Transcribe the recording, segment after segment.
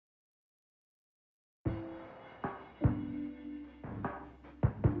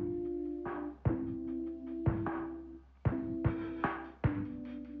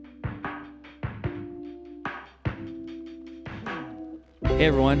Hey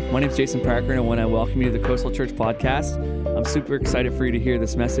everyone, my name is Jason Parker, and I want to welcome you to the Coastal Church Podcast. I'm super excited for you to hear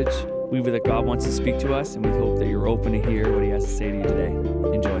this message. We believe that God wants to speak to us, and we hope that you're open to hear what He has to say to you today.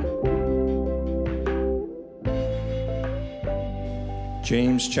 Enjoy.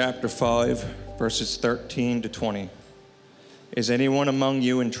 James chapter 5, verses 13 to 20. Is anyone among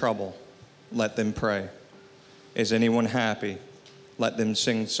you in trouble? Let them pray. Is anyone happy? Let them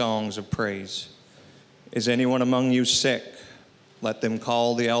sing songs of praise. Is anyone among you sick? Let them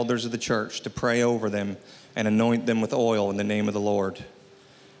call the elders of the church to pray over them and anoint them with oil in the name of the Lord.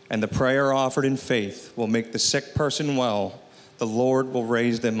 And the prayer offered in faith will make the sick person well. The Lord will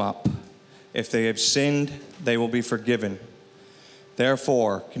raise them up. If they have sinned, they will be forgiven.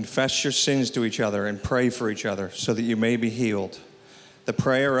 Therefore, confess your sins to each other and pray for each other so that you may be healed. The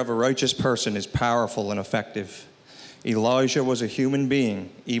prayer of a righteous person is powerful and effective. Elijah was a human being,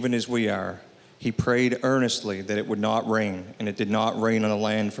 even as we are. He prayed earnestly that it would not rain, and it did not rain on the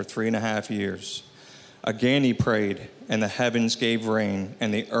land for 3.5 years. Again he prayed, and the heavens gave rain,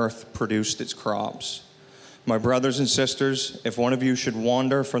 and the earth produced its crops. My brothers and sisters, if one of you should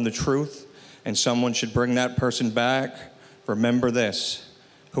wander from the truth, and someone should bring that person back, remember this: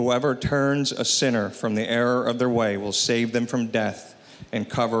 whoever turns a sinner from the error of their way will save them from death and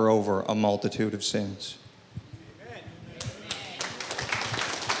cover over a multitude of sins.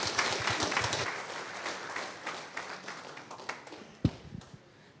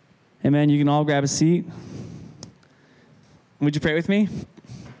 Amen. You can all grab a seat. Would you pray with me?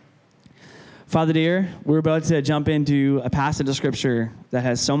 Father dear, we're about to jump into a passage of Scripture that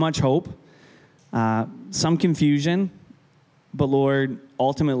has so much hope, some confusion, but Lord,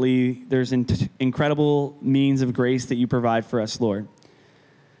 ultimately, there's incredible means of grace that you provide for us, Lord.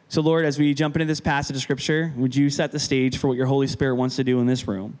 So Lord, as we jump into this passage of Scripture, would you set the stage for what your Holy Spirit wants to do in this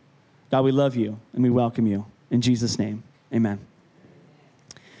room? God, we love you and we welcome you. In Jesus' name, amen.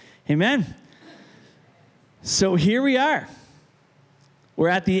 Amen. So here we are. We're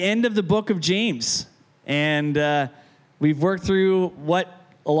at the end of the book of James, and we've worked through what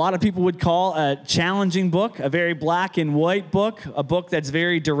a lot of people would call a challenging book, a very black and white book, a book that's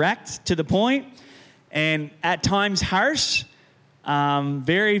very direct to the point, and at times harsh,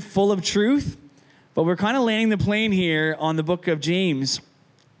 very full of truth. But we're kind of landing the plane here on the book of James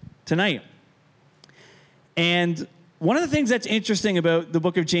tonight. And one of the things that's interesting about the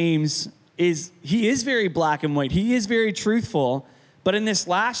book of James is he is very black and white. He is very truthful. But in this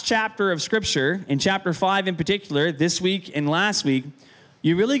last chapter of Scripture, in chapter 5 in particular, this week and last week,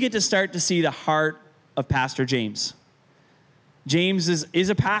 you really get to start to see the heart of Pastor James. James is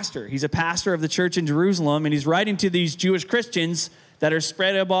a pastor. He's a pastor of the church in Jerusalem, and he's writing to these Jewish Christians that are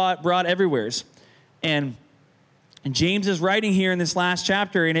spread abroad everywhere. And James is writing here in this last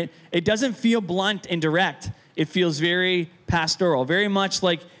chapter, and it doesn't feel blunt and direct. It feels very pastoral, very much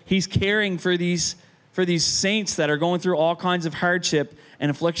like he's caring for these saints that are going through all kinds of hardship and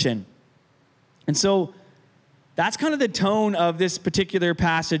affliction. And so that's kind of the tone of this particular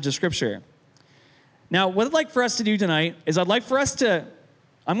passage of Scripture. Now, what I'd like for us to do tonight is I'm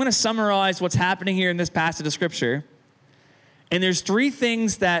going to summarize what's happening here in this passage of Scripture. And there's 3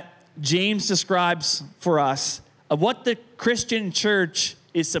 things that James describes for us of what the Christian church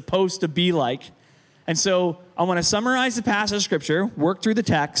is supposed to be like. And so I want to summarize the passage of Scripture, work through the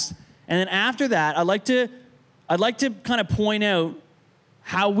text, and then after that, I'd like to kind of point out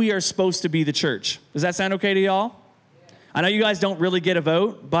how we are supposed to be the church. Does that sound okay to y'all? Yeah. I know you guys don't really get a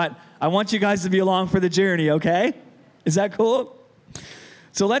vote, but I want you guys to be along for the journey, okay? Is that cool?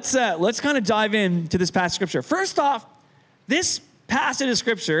 So let's kind of dive into this passage of Scripture. First off, this passage of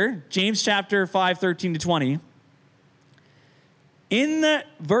Scripture, James chapter 5, 13 to 20, in the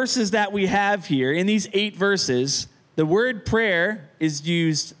verses that we have here, in these 8 verses, the word prayer is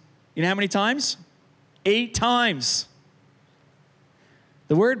used, you know how many times? 8 times.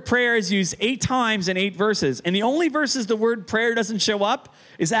 The word prayer is used 8 times in 8 verses. And the only verses the word prayer doesn't show up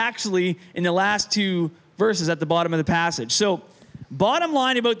is actually in the last 2 verses at the bottom of the passage. So, bottom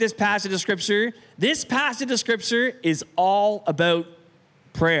line about this passage of Scripture, this passage of Scripture is all about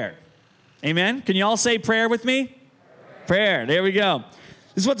prayer. Amen? Can you all say prayer with me? Prayer. There we go.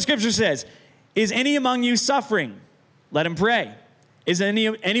 This is what the Scripture says. Is any among you suffering? Let him pray. Is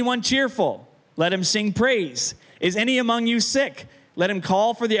anyone cheerful? Let him sing praise. Is any among you sick? Let him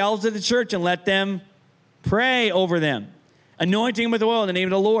call for the elders of the church and let them pray over them, anointing them with oil in the name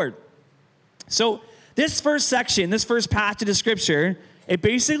of the Lord. So this first section, this first passage of Scripture, it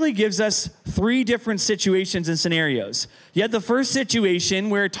basically gives us 3 different situations and scenarios. You have the first situation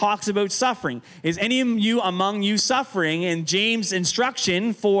where it talks about suffering. Is any of you among you suffering? And James'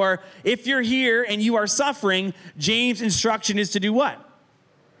 instruction for if you're here and you are suffering, James' instruction is to do what?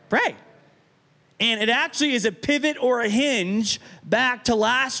 Pray. And it actually is a pivot or a hinge back to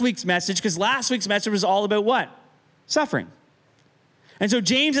last week's message, because last week's message was all about what? Suffering. And so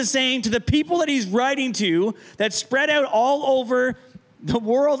James is saying to the people that he's writing to, that spread out all over the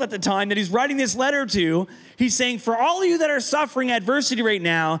world at the time that he's writing this letter to, he's saying, for all of you that are suffering adversity right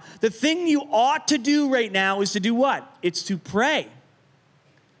now, the thing you ought to do right now is to do what? It's to pray.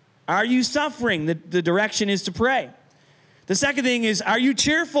 Are you suffering? The direction is to pray. The second thing is, are you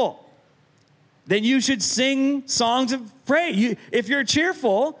cheerful? Then you should sing songs of praise. If you're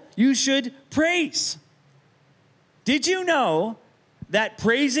cheerful, you should praise. Did you know that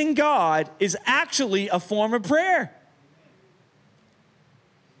praising God is actually a form of prayer?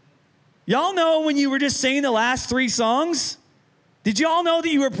 Y'all know when you were just singing the last 3 songs? Did you all know that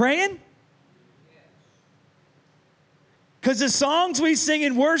you were praying? Because the songs we sing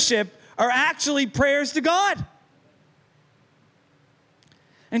in worship are actually prayers to God.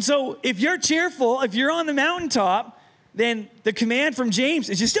 And so if you're cheerful, if you're on the mountaintop, then the command from James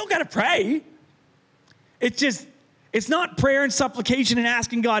is you still got to pray. It's not prayer and supplication and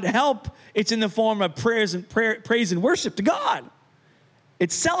asking God to help. It's in the form of praise and worship to God.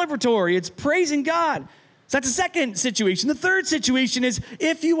 It's celebratory. It's praising God. So that's the second situation. The third situation is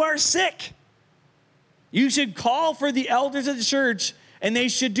if you are sick, you should call for the elders of the church, and they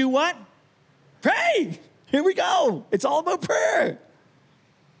should do what? Pray. Here we go. It's all about prayer.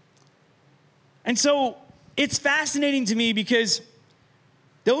 And so it's fascinating to me because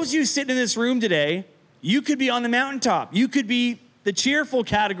those of you sitting in this room today, you could be on the mountaintop. You could be the cheerful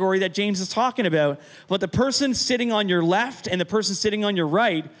category that James is talking about, but the person sitting on your left and the person sitting on your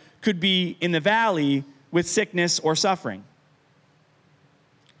right could be in the valley with sickness or suffering.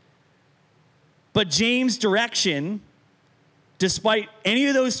 But James' direction, despite any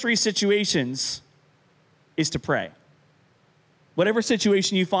of those 3 situations, is to pray. Whatever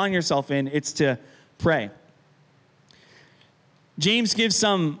situation you find yourself in, it's to pray. James gives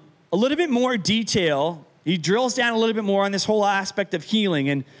a little bit more detail. He drills down a little bit more on this whole aspect of healing.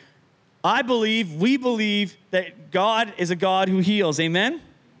 And we believe that God is a God who heals. Amen? Amen.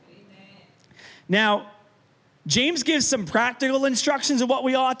 Now, James gives some practical instructions of what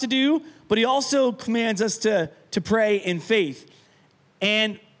we ought to do, but he also commands us to pray in faith.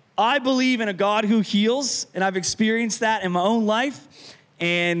 And I believe in a God who heals, and I've experienced that in my own life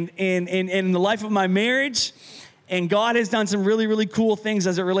and in the life of my marriage. And God has done some really, really cool things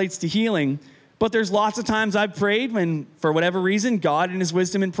as it relates to healing. But there's lots of times I've prayed when, for whatever reason, God in his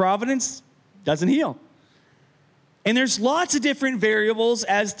wisdom and providence doesn't heal. And there's lots of different variables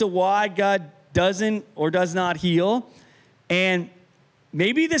as to why God doesn't or does not heal. And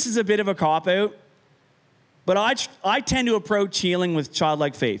maybe this is a bit of a cop-out, but I tend to approach healing with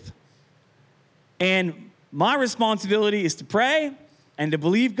childlike faith. And my responsibility is to pray and to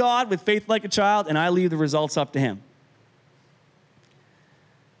believe God with faith like a child, and I leave the results up to him.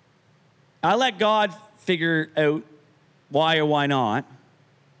 I let God figure out why or why not,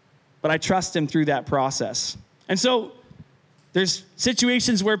 but I trust him through that process. And so there's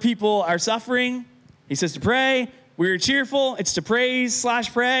situations where people are suffering. He says to pray. We're cheerful. It's to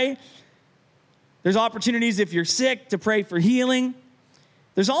praise/pray. There's opportunities if you're sick to pray for healing.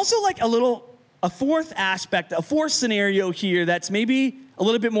 There's also like a fourth aspect, a fourth scenario here that's maybe a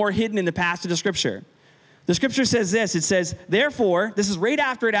little bit more hidden in the passage of Scripture. The Scripture says this. It says, therefore, this is right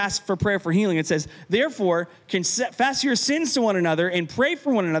after it asks for prayer for healing. It says, therefore, confess your sins to one another and pray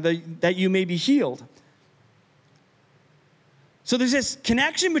for one another that you may be healed. So there's this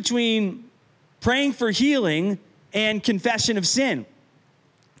connection between praying for healing and confession of sin.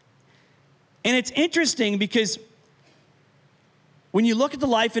 And it's interesting because when you look at the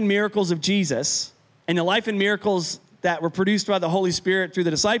life and miracles of Jesus and the life and miracles that were produced by the Holy Spirit through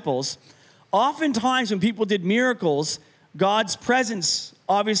the disciples, oftentimes when people did miracles, God's presence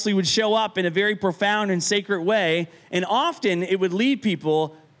obviously would show up in a very profound and sacred way, and often it would lead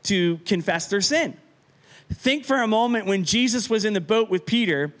people to confess their sin. Think for a moment when Jesus was in the boat with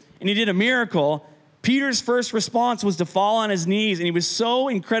Peter and he did a miracle. Peter's first response was to fall on his knees, and he was so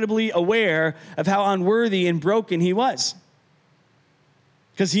incredibly aware of how unworthy and broken he was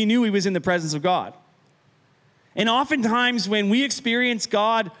because he knew he was in the presence of God. And oftentimes when we experience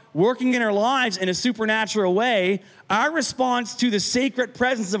God working in our lives in a supernatural way, our response to the sacred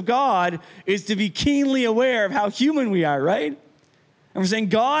presence of God is to be keenly aware of how human we are, right? And we're saying,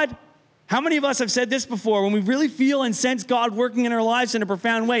 God, how many of us have said this before when we really feel and sense God working in our lives in a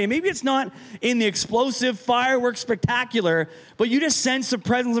profound way? And maybe it's not in the explosive fireworks spectacular, but you just sense the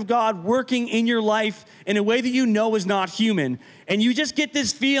presence of God working in your life in a way that you know is not human. And you just get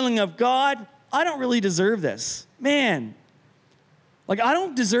this feeling of, God, I don't really deserve this. Man, Like, I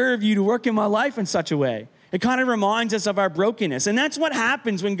don't deserve you to work in my life in such a way. It kind of reminds us of our brokenness. And that's what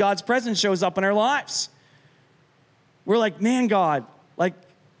happens when God's presence shows up in our lives. We're like, man, God, like,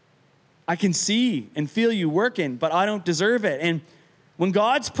 I can see and feel you working, but I don't deserve it. And when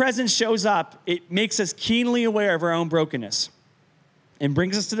God's presence shows up, it makes us keenly aware of our own brokenness and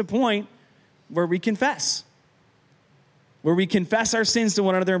brings us to the point where we confess our sins to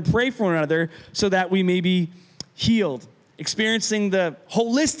one another and pray for one another so that we may be healed, experiencing the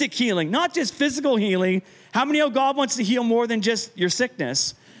holistic healing, not just physical healing. How many know God wants to heal more than just your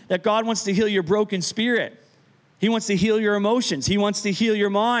sickness? That God wants to heal your broken spirit. He wants to heal your emotions. He wants to heal your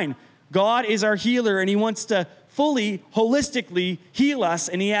mind. God is our healer, and he wants to fully, holistically heal us,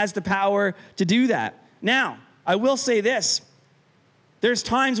 and he has the power to do that. Now, I will say this. There's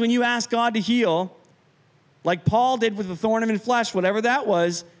times when you ask God to heal, like Paul did with the thorn in his flesh, whatever that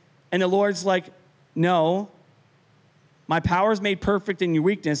was, and the Lord's like, no, my power is made perfect in your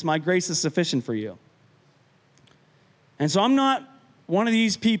weakness. My grace is sufficient for you. And so I'm not one of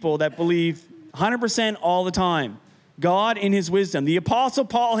these people that believe 100% all the time. God in his wisdom. The Apostle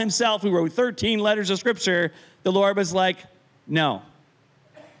Paul himself, who wrote 13 letters of Scripture, the Lord was like, no.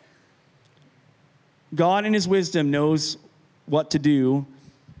 God in his wisdom knows what to do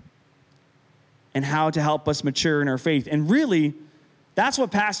and how to help us mature in our faith. And really, that's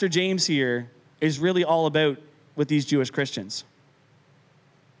what Pastor James here is really all about with these Jewish Christians.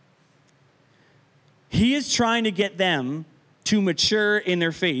 He is trying to get them to mature in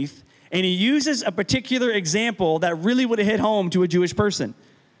their faith, and he uses a particular example that really would have hit home to a Jewish person.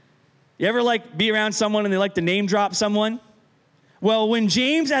 You ever be around someone and they like to name drop someone? Well, when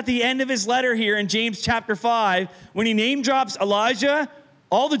James, at the end of his letter here in James chapter 5, when he name drops Elijah,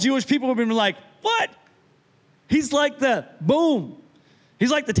 all the Jewish people would have been like, what? He's like the boom.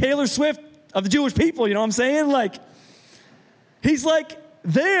 He's like the Taylor Swift of the Jewish people, you know what I'm saying? He's like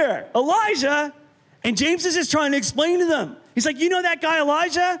there, Elijah. And James is just trying to explain to them. He's like, you know that guy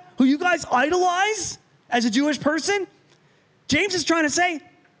Elijah, who you guys idolize as a Jewish person? James is trying to say,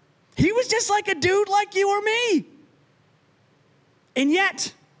 he was just like a dude like you or me. And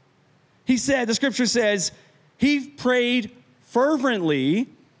yet, he said, the scripture says, he prayed fervently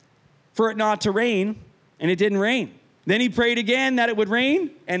for it not to rain, and it didn't rain. Then he prayed again that it would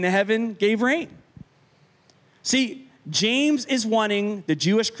rain, and the heaven gave rain. See, James is wanting the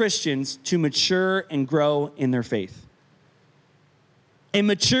Jewish Christians to mature and grow in their faith. And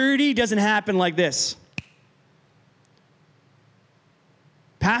maturity doesn't happen like this.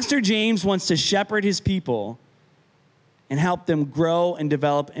 Pastor James wants to shepherd his people and help them grow and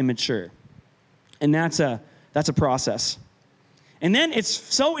develop and mature. And that's a process. And then it's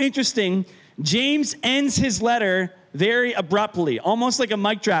so interesting, James ends his letter very abruptly, almost like a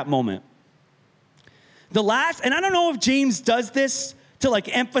mic drop moment. And I don't know if James does this to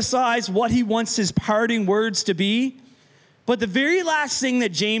emphasize what he wants his parting words to be, but the very last thing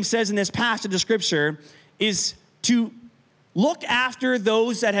that James says in this passage of scripture is to look after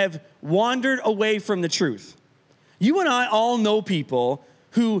those that have wandered away from the truth. You and I all know people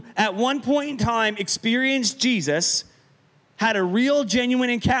who at one point in time experienced Jesus, had a real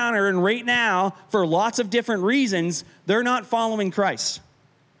genuine encounter, and right now, for lots of different reasons, they're not following Christ.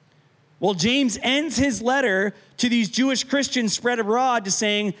 Well, James ends his letter to these Jewish Christians spread abroad to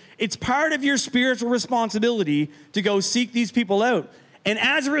saying, it's part of your spiritual responsibility to go seek these people out. And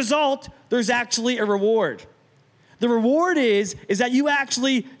as a result, there's actually a reward. The reward is that you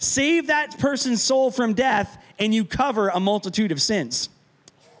actually save that person's soul from death and you cover a multitude of sins.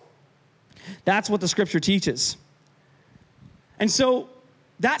 That's what the scripture teaches. And so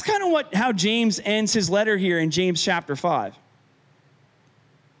that's kind of how James ends his letter here in James chapter 5.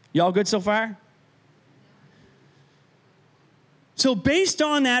 Y'all good so far? So based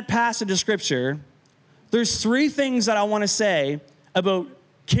on that passage of scripture, there's 3 things that I want to say about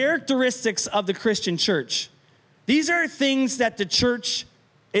characteristics of the Christian church. These are things that the church,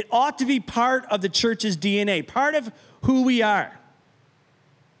 it ought to be part of the church's DNA, part of who we are.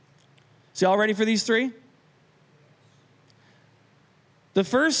 So y'all ready for these 3? The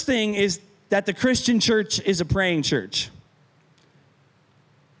first thing is that the Christian church is a praying church.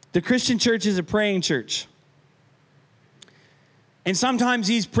 The Christian church is a praying church. And sometimes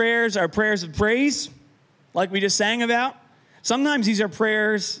these prayers are prayers of praise, like we just sang about. Sometimes these are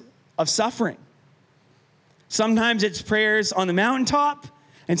prayers of suffering. Sometimes it's prayers on the mountaintop,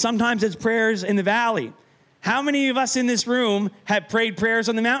 and sometimes it's prayers in the valley. How many of us in this room have prayed prayers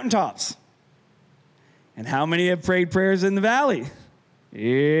on the mountaintops? And how many have prayed prayers in the valley?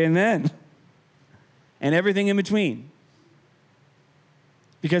 Amen. And everything in between.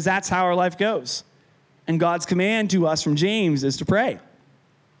 Because that's how our life goes. And God's command to us from James is to pray.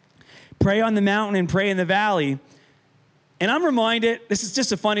 Pray on the mountain and pray in the valley. And I'm reminded, this is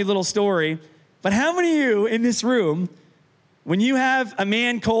just a funny little story, but how many of you in this room, when you have a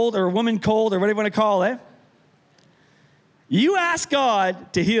man cold or a woman cold or whatever you want to call it, you ask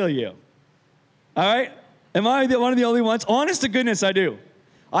God to heal you? All right? Am I one of the only ones? Honest to goodness, I do.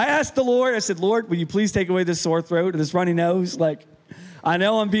 I asked the Lord, I said, Lord, will you please take away this sore throat or this runny nose? Like, I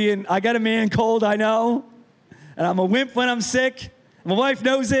know I got a man cold, I know. And I'm a wimp when I'm sick. My wife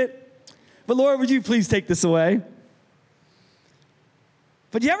knows it. But Lord, would you please take this away?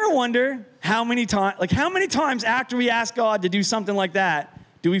 But you ever wonder how many times after we ask God to do something like that,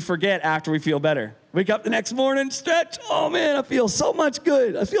 do we forget after we feel better? Wake up the next morning, stretch. Oh man, I feel so much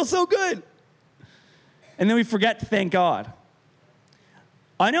good. I feel so good. And then we forget to thank God.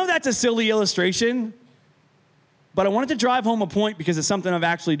 I know that's a silly illustration, but I wanted to drive home a point because it's something I've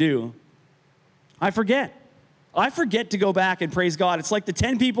actually do. I forget to go back and praise God. It's like the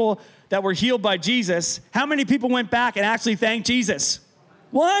 10 people that were healed by Jesus. How many people went back and actually thanked Jesus?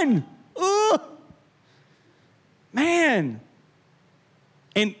 One. Ooh. Man.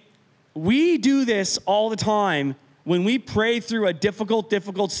 And we do this all the time when we pray through a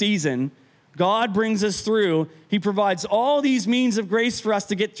difficult season. God brings us through. He provides all these means of grace for us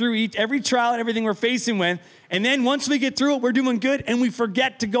to get through every trial and everything we're facing with. And then once we get through it, we're doing good, and we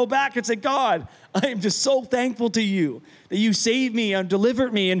forget to go back and say, God, I am just so thankful to you that you saved me and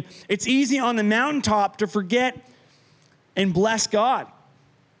delivered me. And it's easy on the mountaintop to forget and bless God.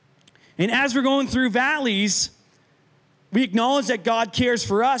 And as we're going through valleys, we acknowledge that God cares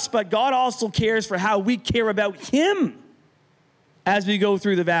for us, but God also cares for how we care about him as we go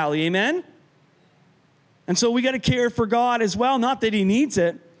through the valley. Amen? And so we got to care for God as well, not that he needs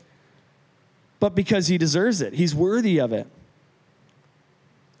it, but because he deserves it. He's worthy of it.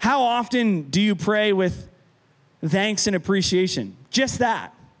 How often do you pray with thanks and appreciation? Just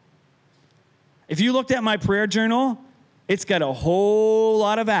that. If you looked at my prayer journal, it's got a whole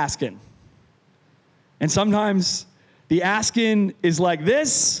lot of asking. And sometimes the asking is like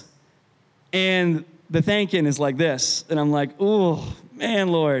this, and the thanking is like this. And I'm like, oh, man,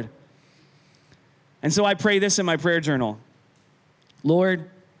 Lord. And so I pray this in my prayer journal. Lord,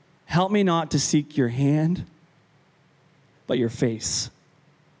 help me not to seek your hand, but your face.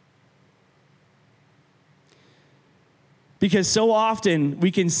 Because so often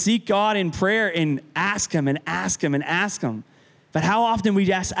we can seek God in prayer and ask him and ask him and ask him. But how often we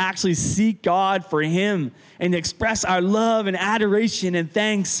just actually seek God for him and express our love and adoration and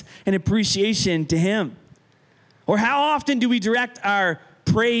thanks and appreciation to him? Or how often do we direct our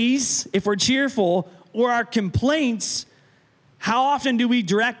praise, if we're cheerful, or our complaints, how often do we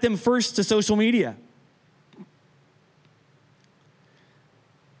direct them first to social media?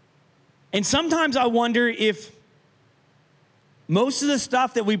 And sometimes I wonder if most of the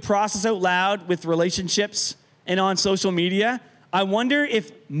stuff that we process out loud with relationships and on social media, I wonder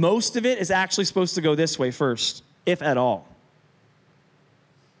if most of it is actually supposed to go this way first, if at all.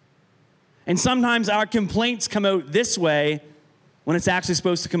 And sometimes our complaints come out this way when it's actually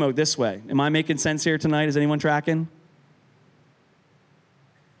supposed to come out this way. Am I making sense here tonight? Is anyone tracking?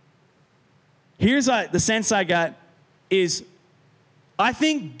 Here's the sense I got is I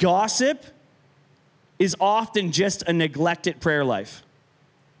think gossip is often just a neglected prayer life.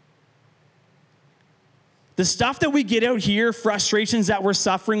 The stuff that we get out here, frustrations that we're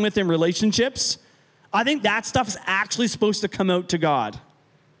suffering with in relationships, I think that stuff is actually supposed to come out to God.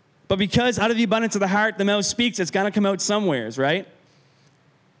 But because out of the abundance of the heart, the mouth speaks, it's going to come out somewheres, right?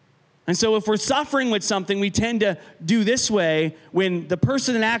 And so if we're suffering with something, we tend to do this way when the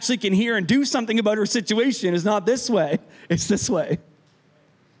person that actually can hear and do something about her situation is not this way, it's this way.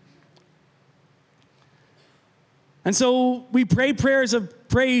 And so we pray prayers of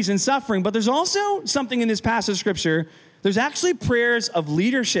praise and suffering, but there's also something in this passage of Scripture. There's actually prayers of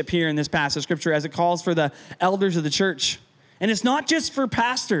leadership here in this passage of Scripture as it calls for the elders of the church. And it's not just for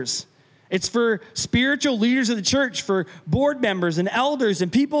pastors. It's for spiritual leaders of the church, for board members and elders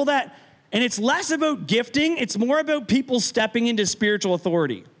and people that, and it's less about gifting, it's more about people stepping into spiritual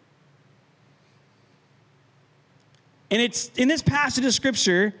authority. And it's in this passage of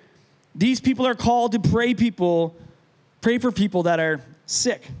Scripture, these people are called to pray for people that are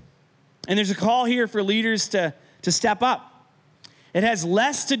sick. And there's a call here for leaders to step up. It has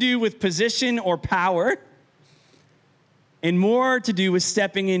less to do with position or power and more to do with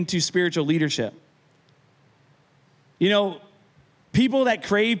stepping into spiritual leadership. You know, people that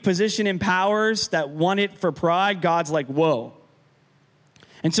crave position and powers, that want it for pride, God's like, whoa.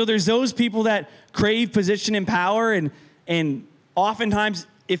 And so there's those people that crave position and power, and oftentimes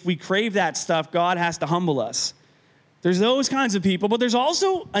if we crave that stuff, God has to humble us. There's those kinds of people, but there's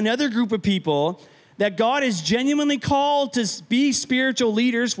also another group of people that God is genuinely called to be spiritual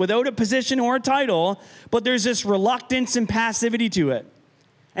leaders without a position or a title, but there's this reluctance and passivity to it.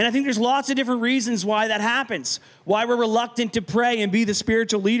 And I think there's lots of different reasons why that happens, why we're reluctant to pray and be the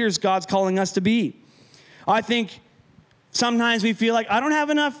spiritual leaders God's calling us to be. I think sometimes we feel like I don't have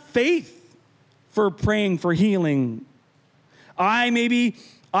enough faith for praying for healing. I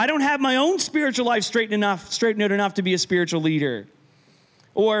don't have my own spiritual life straightened out enough to be a spiritual leader.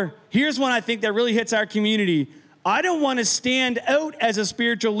 Or here's one I think that really hits our community. I don't want to stand out as a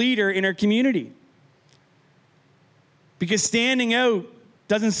spiritual leader in our community. Because standing out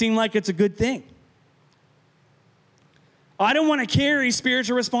doesn't seem like it's a good thing. I don't want to carry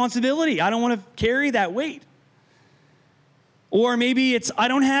spiritual responsibility. I don't want to carry that weight. Or maybe it's I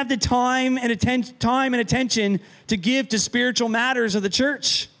don't have the time and attention to give to spiritual matters of the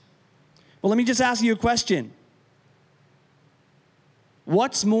church. Well, let me just ask you a question.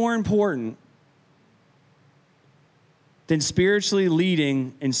 What's more important than spiritually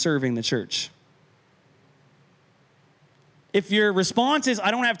leading and serving the church? If your response is,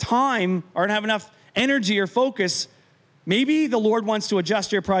 I don't have time or I don't have enough energy or focus, maybe the Lord wants to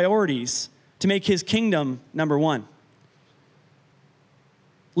adjust your priorities to make his kingdom number one.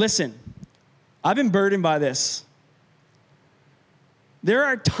 Listen, I've been burdened by this. There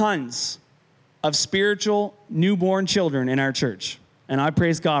are tons of spiritual newborn children in our church. And I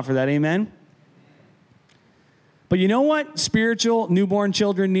praise God for that, amen? But you know what spiritual newborn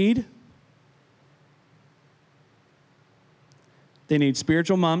children need? They need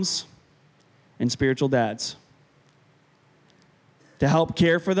spiritual moms and spiritual dads to help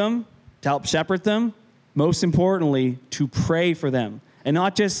care for them, to help shepherd them, most importantly, to pray for them. And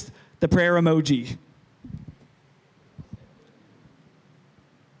not just the prayer emoji.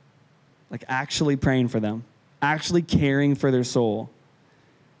 Like actually praying for them, actually caring for their soul.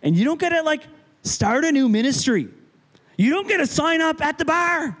 And you don't get to start a new ministry. You don't get to sign up at the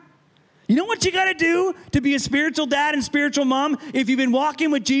bar. You know what you got to do to be a spiritual dad and spiritual mom if you've been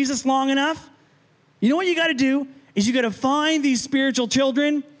walking with Jesus long enough? You know what you got to do is you got to find these spiritual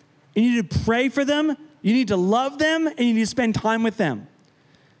children and you need to pray for them. You need to love them and you need to spend time with them.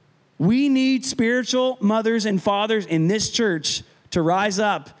 We need spiritual mothers and fathers in this church to rise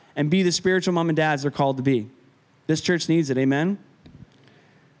up and be the spiritual mom and dads they're called to be. This church needs it, amen?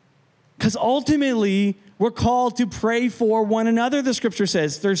 Because ultimately, we're called to pray for one another, the scripture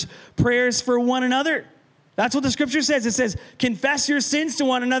says. There's prayers for one another. That's what the scripture says. It says, confess your sins to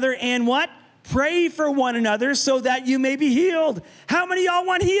one another and what? Pray for one another so that you may be healed. How many of y'all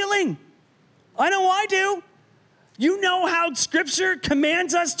want healing? I know I do. You know how scripture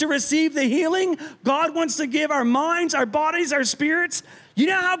commands us to receive the healing God wants to give our minds, our bodies, our spirits? You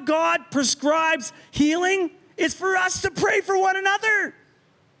know how God prescribes healing? It's for us to pray for one another.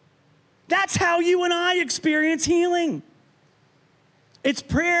 That's how you and I experience healing. It's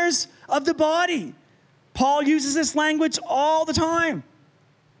prayers of the body. Paul uses this language all the time.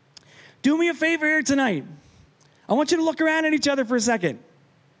 Do me a favor here tonight. I want you to look around at each other for a second.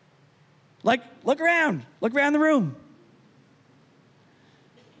 Look around the room.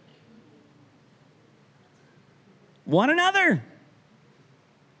 One another.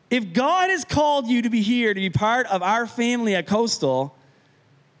 If God has called you to be here, to be part of our family at Coastal,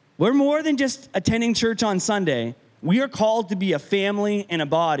 we're more than just attending church on Sunday. We are called to be a family and a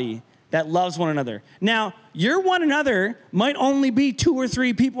body that loves one another. Now, your one another might only be 2 or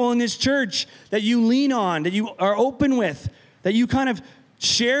 3 people in this church that you lean on, that you are open with, that you kind of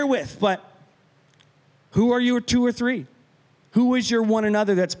share with, but who are your 2 or 3? Who is your one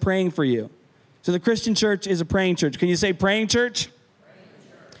another that's praying for you? So the Christian church is a praying church. Can you say praying church? Praying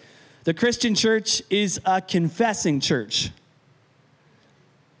church. The Christian church is a confessing church.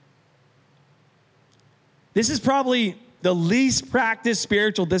 This is probably the least practiced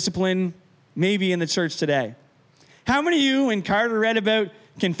spiritual discipline maybe in the church today. How many of you, when Carter read about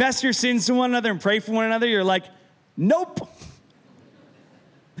confess your sins to one another and pray for one another, you're like, nope.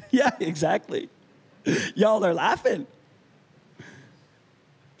 Yeah, exactly. Y'all are laughing.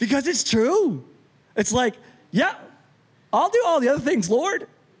 Because it's true. It's like, yeah, I'll do all the other things, Lord.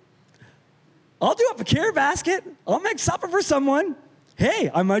 I'll do up a care basket. I'll make supper for someone.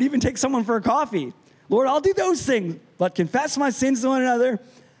 Hey, I might even take someone for a coffee. Lord, I'll do those things, but confess my sins to one another?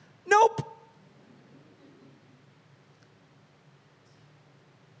 Nope.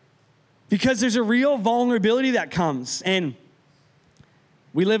 Because there's a real vulnerability that comes. And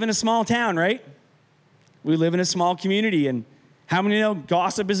we live in a small town, right? We live in a small community. And how many know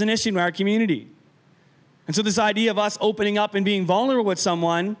gossip is an issue in our community? And so this idea of us opening up and being vulnerable with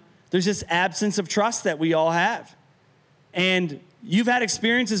someone, there's this absence of trust that we all have. And you've had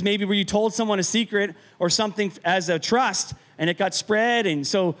experiences maybe where you told someone a secret or something as a trust, and it got spread, and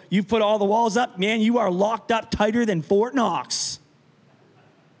so you put all the walls up. Man, you are locked up tighter than Fort Knox.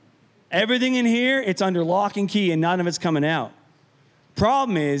 Everything in here, it's under lock and key, and none of it's coming out.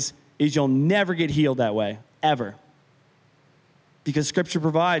 Problem is you'll never get healed that way, ever. Because Scripture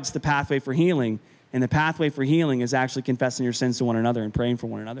provides the pathway for healing, and the pathway for healing is actually confessing your sins to one another and praying for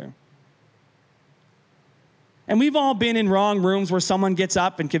one another. And we've all been in wrong rooms where someone gets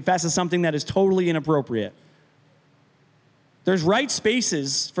up and confesses something that is totally inappropriate. There's right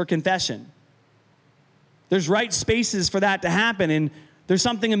spaces for confession. There's right spaces for that to happen, and there's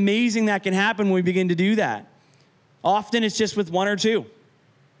something amazing that can happen when we begin to do that. Often it's just with one or two,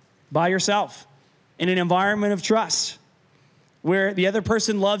 by yourself, in an environment of trust, where the other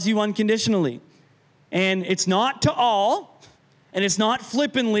person loves you unconditionally. And it's not to all, and it's not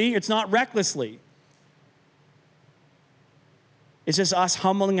flippantly, it's not recklessly. It's just us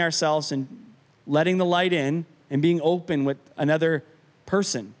humbling ourselves and letting the light in and being open with another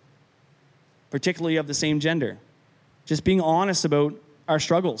person, particularly of the same gender. Just being honest about our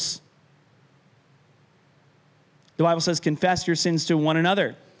struggles. The Bible says, confess your sins to one another.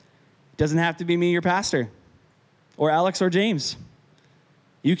 It doesn't have to be me, your pastor, or Alex or James.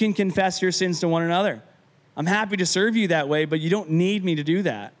 You can confess your sins to one another. I'm happy to serve you that way, but you don't need me to do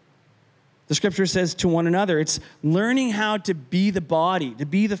that. The Scripture says to one another. It's learning how to be the body, to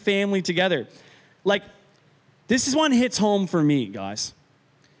be the family together. Like, this is one hits home for me, guys.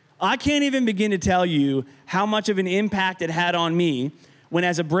 I can't even begin to tell you how much of an impact it had on me when,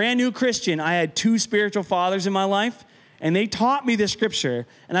 as a brand new Christian, I had two spiritual fathers in my life, and they taught me this Scripture,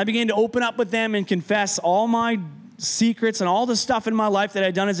 and I began to open up with them and confess all my secrets and all the stuff in my life that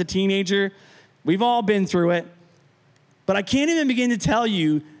I'd done as a teenager. We've all been through it. But I can't even begin to tell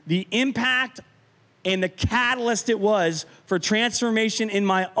you the impact and the catalyst it was for transformation in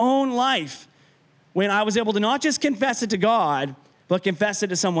my own life when I was able to not just confess it to God, but confess it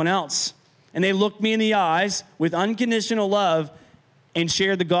to someone else. And they looked me in the eyes with unconditional love and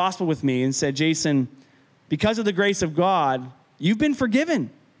shared the gospel with me and said, Jason, because of the grace of God, you've been forgiven.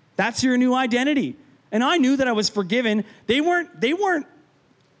 That's your new identity. And I knew that I was forgiven. They weren't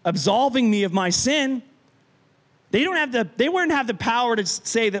absolving me of my sin. They wouldn't have the power to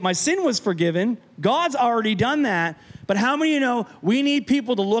say that my sin was forgiven. God's already done that. But how many of you know we need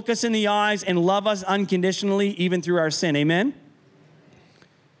people to look us in the eyes and love us unconditionally even through our sin? Amen?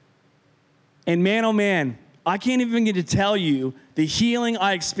 And man, oh man, I can't even get to tell you the healing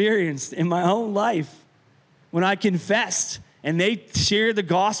I experienced in my own life when I confessed and they shared the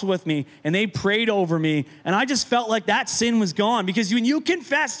gospel with me and they prayed over me. And I just felt like that sin was gone, because when you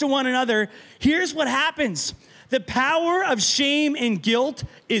confess to one another, here's what happens. The power of shame and guilt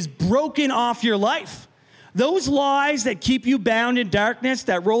is broken off your life. Those lies that keep you bound in darkness,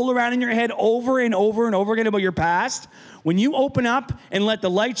 that roll around in your head over and over and over again about your past, when you open up and let the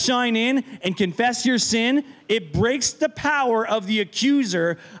light shine in and confess your sin, it breaks the power of the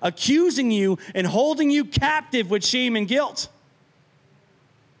accuser accusing you and holding you captive with shame and guilt.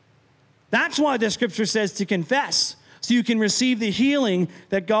 That's why the Scripture says to confess, so you can receive the healing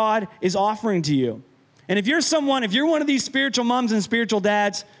that God is offering to you. And if you're one of these spiritual moms and spiritual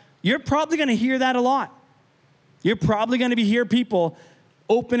dads, you're probably going to hear that a lot. You're probably going to hear people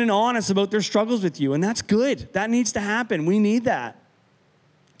open and honest about their struggles with you, and that's good. That needs to happen. We need that.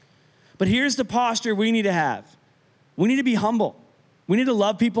 But here's the posture we need to have. We need to be humble. We need to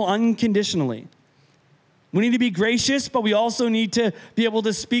love people unconditionally. We need to be gracious, but we also need to be able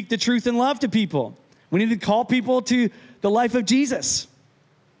to speak the truth in love to people. We need to call people to the life of Jesus.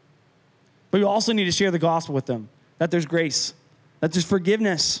 But we also need to share the gospel with them, that there's grace, that there's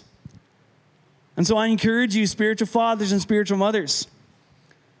forgiveness. And so I encourage you, spiritual fathers and spiritual mothers,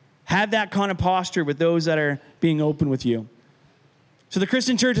 have that kind of posture with those that are being open with you. So the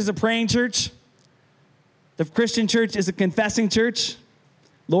Christian church is a praying church. The Christian church is a confessing church.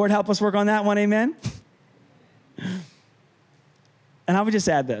 Lord, help us work on that one, amen? And I would just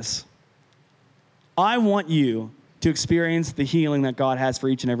add this. I want you to experience the healing that God has for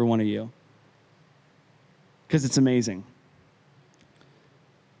each and every one of you, because it's amazing.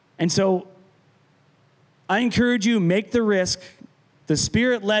 And so I encourage you, make the risk, the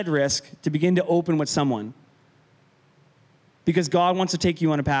Spirit-led risk, to begin to open with someone, because God wants to take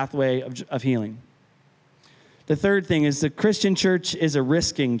you on a pathway of healing. The third thing is the Christian church is a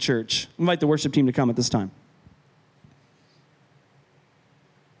risking church. I invite the worship team to come at this time.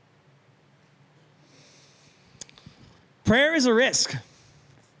 Prayer is a risk.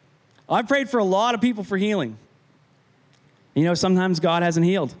 I've prayed for a lot of people for healing. You know, sometimes God hasn't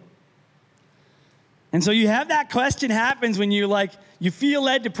healed. And so you have that question happens when you feel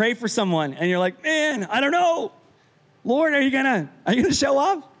led to pray for someone and you're like, man, I don't know. Lord, are you gonna show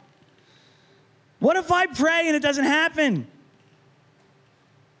up? What if I pray and it doesn't happen?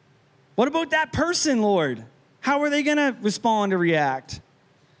 What about that person, Lord? How are they gonna respond or react?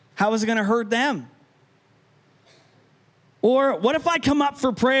 How is it gonna hurt them? Or what if I come up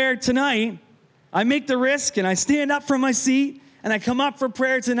for prayer tonight, I make the risk and I stand up from my seat and I come up for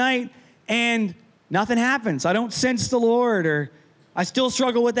prayer tonight and nothing happens. I don't sense the Lord, or I still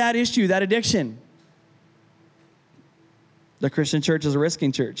struggle with that issue, that addiction. The Christian church is a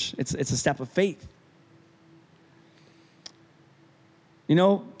risking church. It's a step of faith. You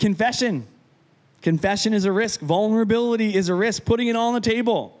know, confession. Confession is a risk. Vulnerability is a risk. Putting it all on the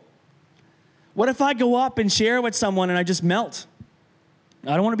table. What if I go up and share with someone and I just melt?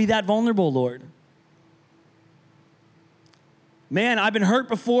 I don't want to be that vulnerable, Lord. Man, I've been hurt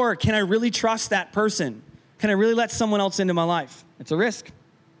before. Can I really trust that person? Can I really let someone else into my life? It's a risk.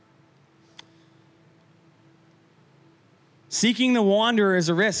 Seeking the wanderer is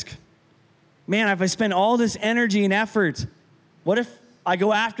a risk. Man, if I spend all this energy and effort, what if I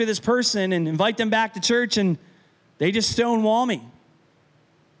go after this person and invite them back to church and they just stonewall me?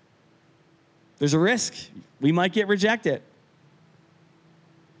 There's a risk. We might get rejected.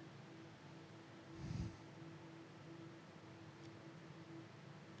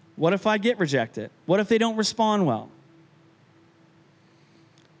 What if I get rejected? What if they don't respond well?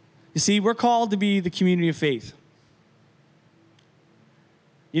 You see, we're called to be the community of faith.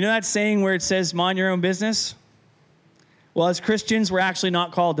 You know that saying where it says, mind your own business? Well, as Christians, we're actually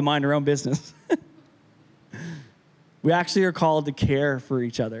not called to mind our own business. We actually are called to care for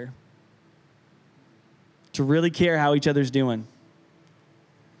each other, to really care how each other's doing.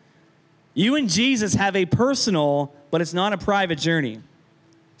 You and Jesus have a personal, but it's not a private journey.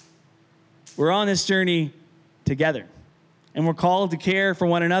 We're on this journey together, and we're called to care for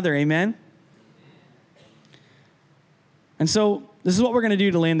one another, amen? And so this is what we're going to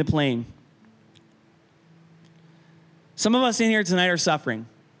do to land the plane. Some of us in here tonight are suffering.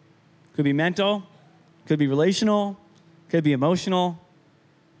 Could be mental, could be relational, could be emotional.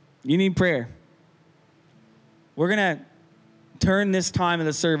 You need prayer. We're going to turn this time of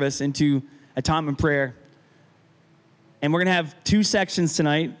the service into a time of prayer. And we're going to have 2 sections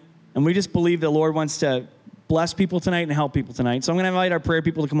tonight. And we just believe the Lord wants to bless people tonight and help people tonight. So I'm going to invite our prayer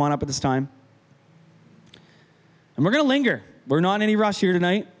people to come on up at this time. And we're going to linger. We're not in any rush here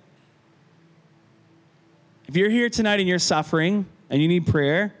tonight. If you're here tonight and you're suffering and you need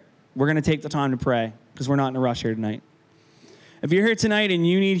prayer, we're going to take the time to pray because we're not in a rush here tonight. If you're here tonight and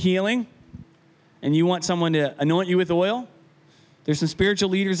you need healing and you want someone to anoint you with oil, there's some spiritual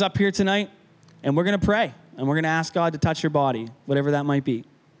leaders up here tonight, and we're going to pray. And we're going to ask God to touch your body, whatever that might be.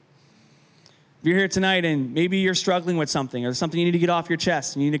 If you're here tonight and maybe you're struggling with something or something you need to get off your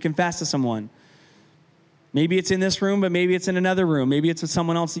chest and you need to confess to someone, maybe it's in this room, but maybe it's in another room. Maybe it's with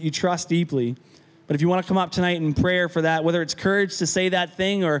someone else that you trust deeply. But if you want to come up tonight in prayer for that, whether it's courage to say that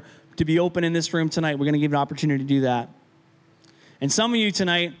thing or to be open in this room tonight, we're going to give you an opportunity to do that. And some of you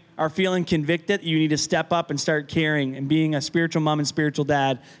tonight are feeling convicted. You need to step up and start caring and being a spiritual mom and spiritual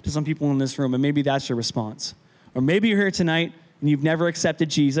dad to some people in this room, and maybe that's your response. Or maybe you're here tonight and you've never accepted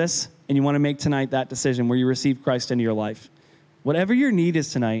Jesus, and you want to make tonight that decision where you receive Christ into your life. Whatever your need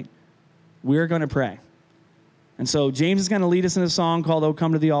is tonight, we're going to pray. And so James is going to lead us in a song called "Oh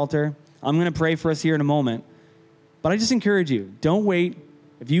Come to the Altar." I'm going to pray for us here in a moment. But I just encourage you, don't wait.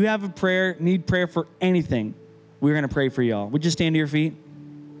 If you have a prayer, need prayer for anything, we're going to pray for y'all. Would you stand to your feet?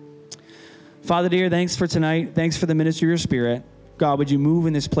 Father dear, thanks for tonight. Thanks for the ministry of your Spirit. God, would you move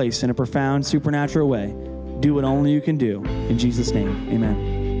in this place in a profound, supernatural way? Do what only you can do. In Jesus' name,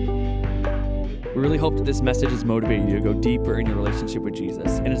 amen. We really hope that this message has motivated you to go deeper in your relationship with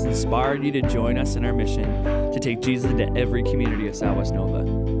Jesus and has inspired you to join us in our mission to take Jesus into every community of Southwest Nova.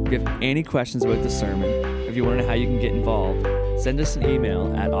 If you have any questions about the sermon, or if you want to know how you can get involved, send us an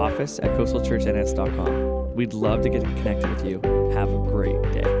email at office@coastalchurchns.com. We'd love to get connected with you. Have a great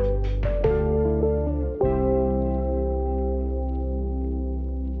day.